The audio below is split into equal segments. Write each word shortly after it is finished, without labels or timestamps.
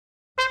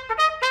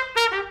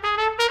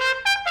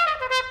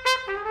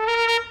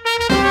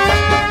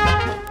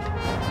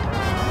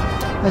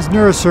As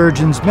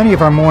neurosurgeons, many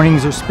of our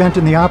mornings are spent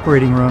in the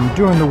operating room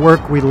doing the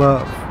work we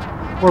love,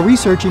 or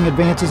researching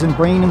advances in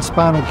brain and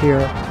spinal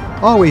care,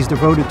 always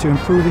devoted to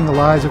improving the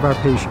lives of our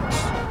patients.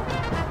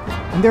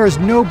 And there is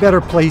no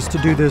better place to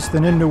do this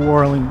than in New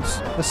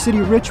Orleans, a city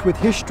rich with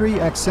history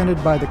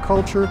accented by the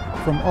culture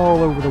from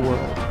all over the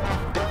world.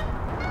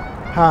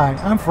 Hi,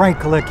 I'm Frank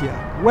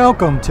Culicchia.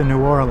 Welcome to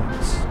New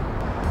Orleans.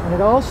 And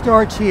it all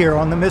starts here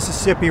on the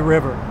Mississippi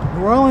River.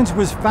 New Orleans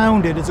was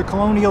founded as a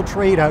colonial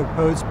trade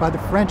outpost by the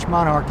French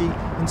monarchy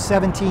in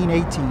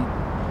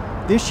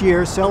 1718. This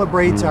year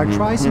celebrates our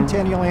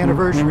tricentennial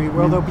anniversary,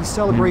 where there'll be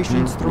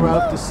celebrations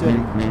throughout the city.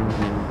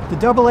 The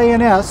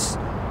AANS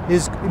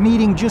is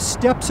meeting just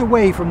steps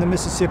away from the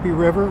Mississippi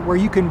River, where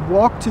you can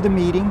walk to the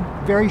meeting,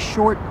 very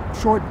short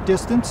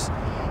distance,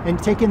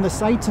 and take in the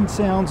sights and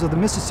sounds of the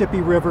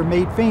Mississippi River,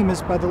 made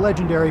famous by the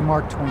legendary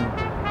Mark Twain.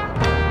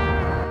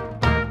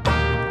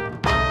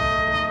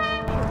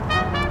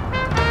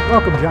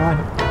 Welcome, John.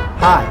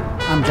 Hi,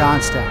 I'm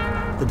John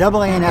Steck. The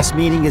AANS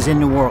meeting is in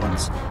New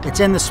Orleans.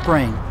 It's in the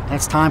spring, and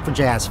it's time for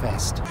Jazz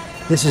Fest.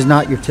 This is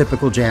not your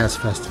typical jazz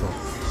festival.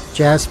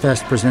 Jazz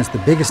Fest presents the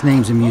biggest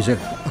names in music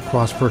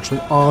across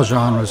virtually all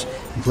genres,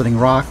 including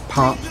rock,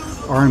 pop,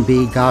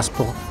 R&B,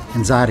 gospel,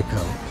 and zydeco,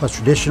 plus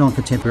traditional and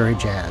contemporary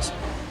jazz.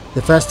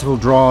 The festival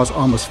draws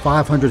almost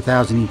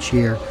 500,000 each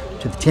year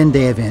to the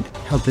 10-day event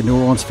held at the New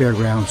Orleans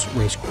Fairgrounds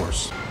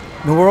Racecourse.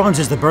 New Orleans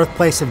is the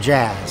birthplace of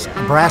jazz.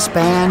 A brass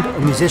band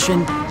or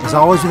musician is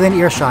always within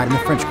earshot in the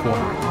French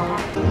Quarter.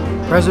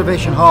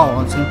 Preservation Hall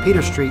on St.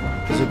 Peter Street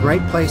is a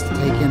great place to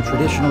take in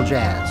traditional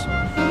jazz.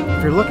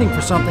 If you're looking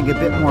for something a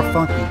bit more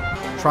funky,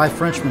 try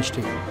Frenchman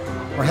Street,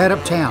 or head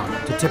uptown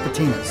to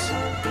Tipitina's.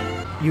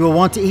 You will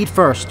want to eat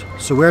first,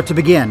 so where to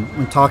begin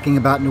when talking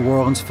about New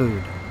Orleans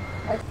food?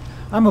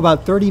 I'm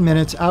about 30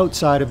 minutes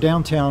outside of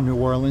downtown New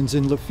Orleans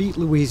in Lafitte,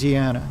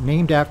 Louisiana,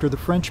 named after the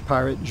French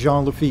pirate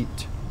Jean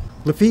Lafitte.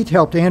 Lafitte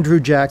helped Andrew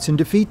Jackson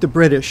defeat the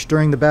British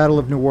during the Battle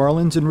of New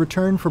Orleans in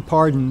return for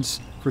pardons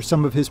for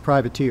some of his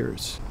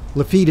privateers.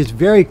 Lafitte is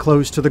very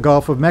close to the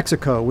Gulf of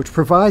Mexico, which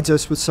provides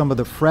us with some of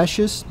the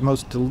freshest,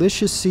 most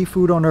delicious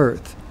seafood on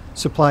earth,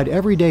 supplied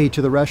every day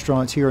to the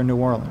restaurants here in New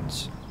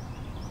Orleans.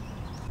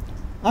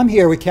 I'm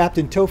here with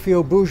Captain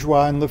Tofio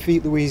Bourgeois in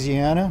Lafitte,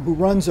 Louisiana, who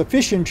runs a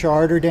fishing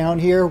charter down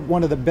here,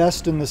 one of the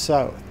best in the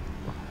South.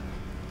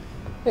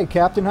 Hey,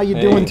 Captain, how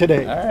you doing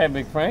today? All right,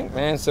 Big Frank,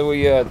 man. So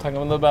we talking a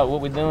little about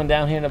what we're doing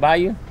down here in the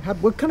bayou.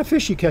 What kind of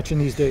fish you catching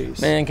these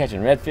days? Man, catching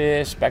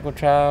redfish, speckled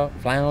trout,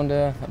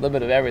 flounder, a little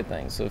bit of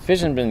everything. So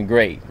fishing's been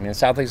great. I mean,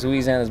 Southeast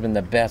Louisiana has been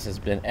the best it's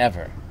been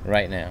ever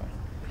right now.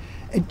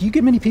 Do you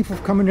get many people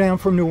coming down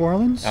from New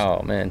Orleans?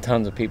 Oh man,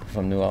 tons of people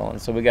from New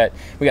Orleans. So we got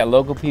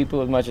local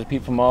people as much as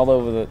people from all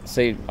over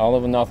all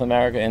over North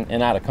America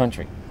and out of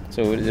country.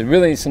 So there's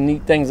really some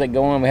neat things that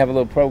go on. We have a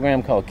little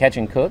program called Catch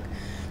and Cook.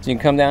 So you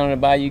can come down in the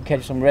bayou,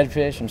 catch some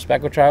redfish, some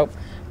speckled trout,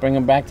 bring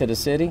them back to the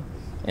city,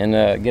 and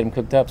get them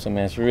cooked up. So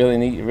man, it's a really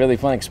neat, really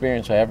fun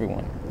experience for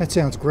everyone. That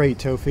sounds great,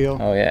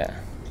 Tofio. Oh yeah.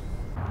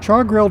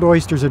 Char-grilled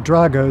oysters at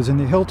Drago's in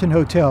the Hilton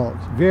Hotel,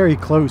 very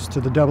close to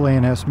the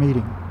AANS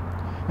meeting.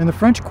 In the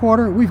French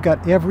Quarter, we've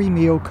got every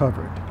meal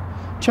covered.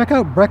 Check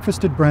out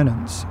breakfast at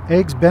Brennan's,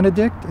 eggs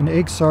Benedict and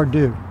eggs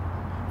Sardou.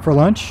 For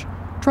lunch,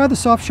 try the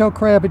soft-shell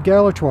crab at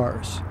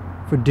Galatoire's.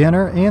 For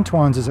dinner,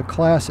 Antoine's is a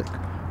classic.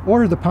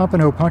 Order the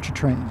Pompano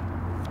Pontchartrain.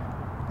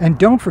 And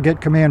don't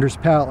forget Commander's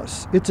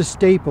Palace. It's a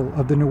staple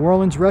of the New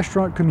Orleans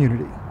restaurant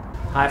community.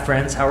 Hi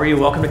friends, how are you?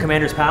 Welcome to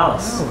Commander's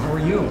Palace. Oh, how are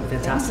you?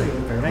 Fantastic,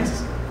 very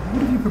nice.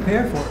 What have you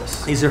prepared for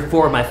us? These are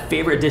four of my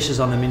favorite dishes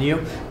on the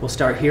menu. We'll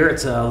start here.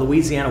 It's a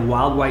Louisiana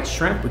wild white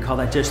shrimp. We call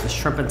that dish the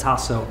shrimp and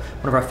tasso,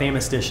 one of our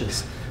famous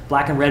dishes.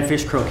 Black and red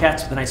fish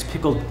croquettes with a nice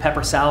pickled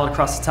pepper salad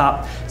across the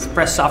top, some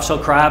fresh soft-shell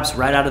crabs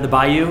right out of the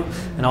bayou,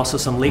 and also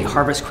some late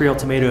harvest Creole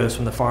tomatoes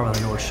from the farm on the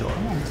North Shore.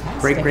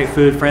 Great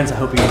food, friends. I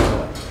hope you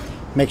enjoy it.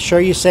 Make sure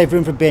you save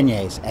room for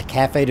beignets at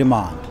Café du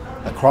Monde,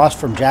 across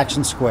from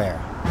Jackson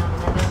Square.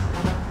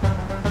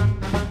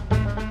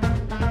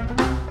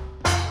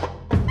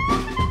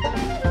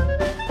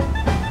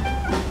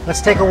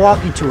 Let's take a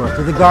walking tour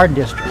through the Garden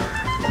District.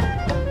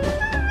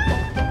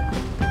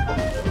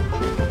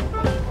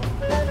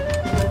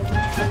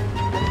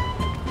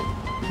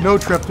 No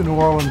trip to New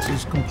Orleans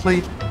is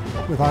complete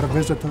without a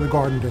visit to the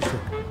Garden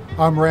District.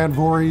 I'm Rand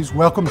Voorhees.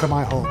 Welcome to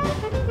my home.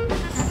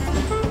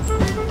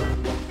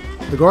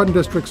 The Garden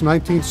District's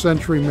 19th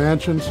century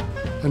mansions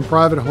and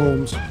private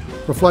homes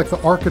reflect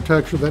the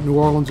architecture that New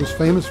Orleans is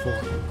famous for.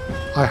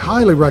 I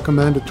highly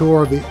recommend a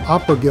tour of the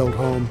Opera Guild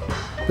home,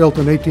 built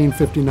in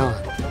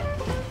 1859.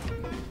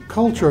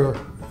 Culture,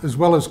 as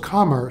well as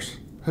commerce,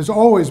 has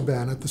always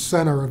been at the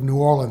center of New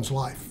Orleans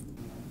life.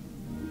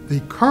 The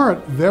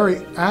current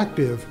very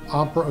active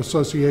Opera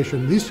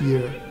Association this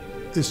year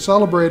is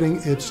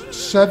celebrating its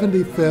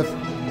 75th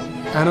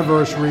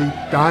anniversary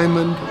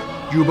Diamond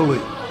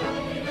Jubilee.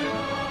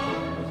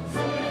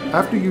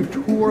 After you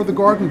tour the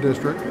Garden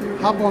District,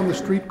 hop on the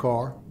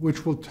streetcar,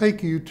 which will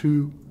take you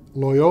to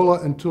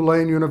Loyola and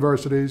Tulane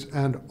Universities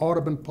and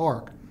Audubon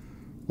Park,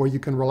 where you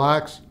can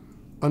relax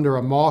under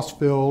a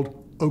moss-filled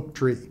oak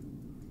tree.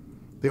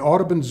 The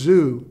Audubon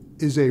Zoo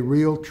is a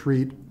real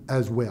treat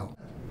as well.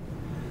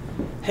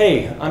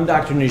 Hey, I'm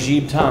Dr.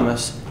 Najib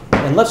Thomas,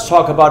 and let's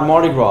talk about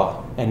Mardi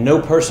Gras. And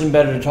no person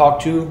better to talk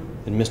to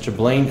than Mr.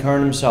 Blaine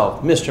Kern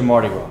himself, Mr.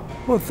 Mardi Gras.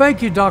 Well,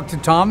 thank you, Dr.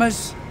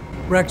 Thomas.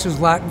 Rex is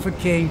Latin for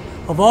king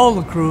of all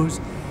the crews,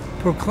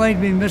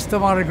 proclaimed me Mr.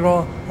 Mardi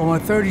Gras on my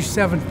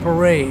 37th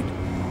parade.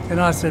 And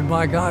I said,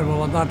 my God,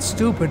 well, I'm not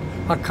stupid.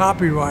 I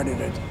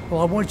copyrighted it. Well,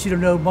 I want you to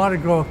know Mardi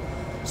Gras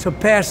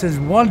surpasses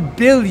 $1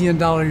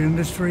 billion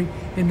industry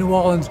in New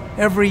Orleans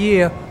every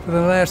year for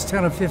the last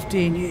 10 or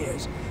 15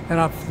 years. And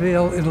I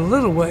feel, in a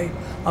little way,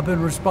 I've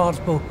been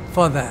responsible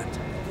for that.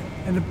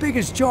 And the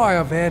biggest joy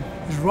I've had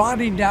is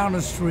riding down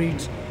the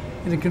streets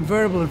in a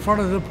convertible in front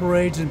of the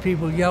parades and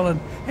people yelling,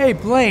 hey,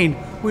 Blaine,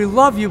 we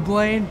love you,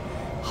 Blaine,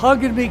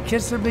 hugging me,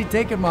 kissing me,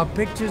 taking my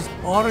pictures,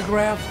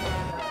 autographs.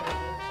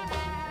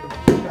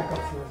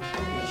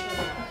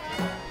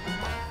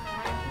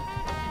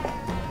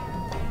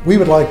 We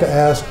would like to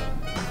ask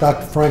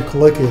Dr. Frank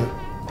Culicchia,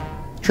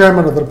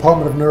 Chairman of the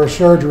Department of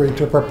Neurosurgery,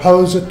 to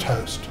propose a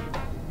toast.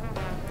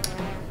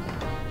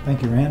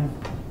 Thank you, Rand.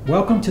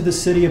 Welcome to the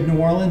city of New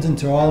Orleans, and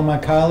to all of my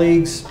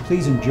colleagues,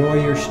 please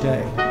enjoy your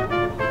stay.